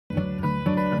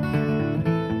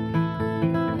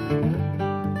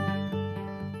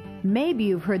Maybe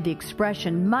you've heard the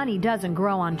expression, money doesn't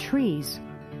grow on trees.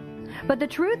 But the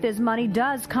truth is, money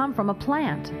does come from a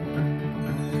plant.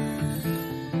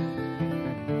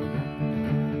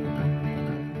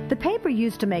 The paper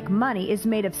used to make money is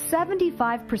made of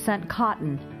 75%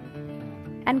 cotton.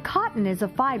 And cotton is a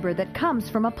fiber that comes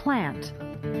from a plant.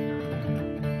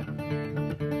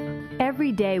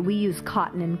 Every day we use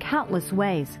cotton in countless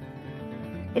ways.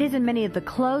 It is in many of the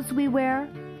clothes we wear,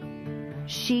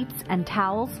 sheets and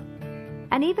towels,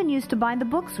 and even used to bind the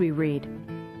books we read.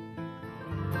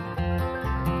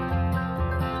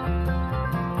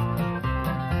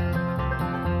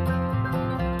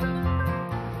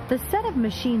 The set of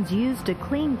machines used to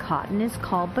clean cotton is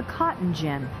called the cotton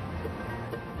gin.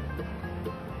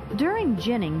 During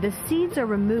ginning, the seeds are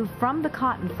removed from the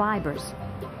cotton fibers.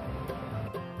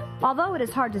 Although it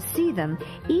is hard to see them,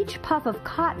 each puff of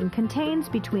cotton contains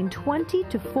between 20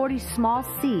 to 40 small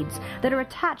seeds that are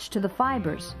attached to the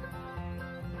fibers.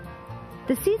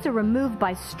 The seeds are removed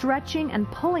by stretching and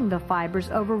pulling the fibers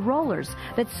over rollers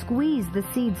that squeeze the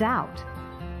seeds out.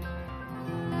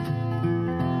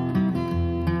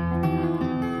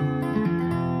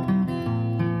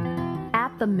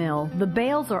 At the mill, the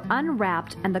bales are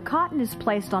unwrapped and the cotton is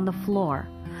placed on the floor.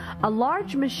 A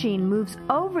large machine moves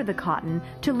over the cotton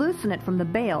to loosen it from the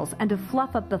bales and to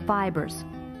fluff up the fibers.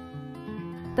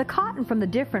 The cotton from the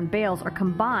different bales are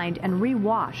combined and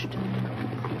re-washed.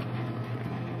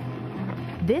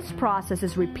 This process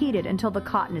is repeated until the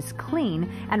cotton is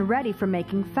clean and ready for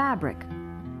making fabric.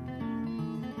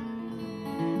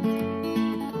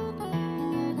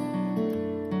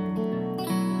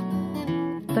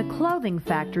 The clothing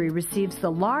factory receives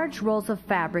the large rolls of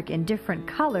fabric in different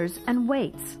colors and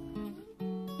weights.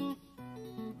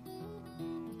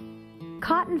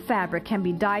 Cotton fabric can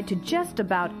be dyed to just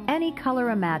about any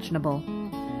color imaginable.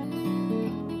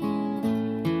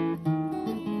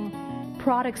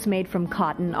 Products made from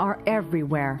cotton are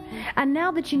everywhere. And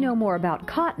now that you know more about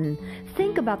cotton,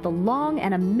 think about the long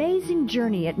and amazing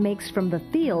journey it makes from the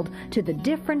field to the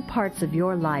different parts of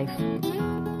your life.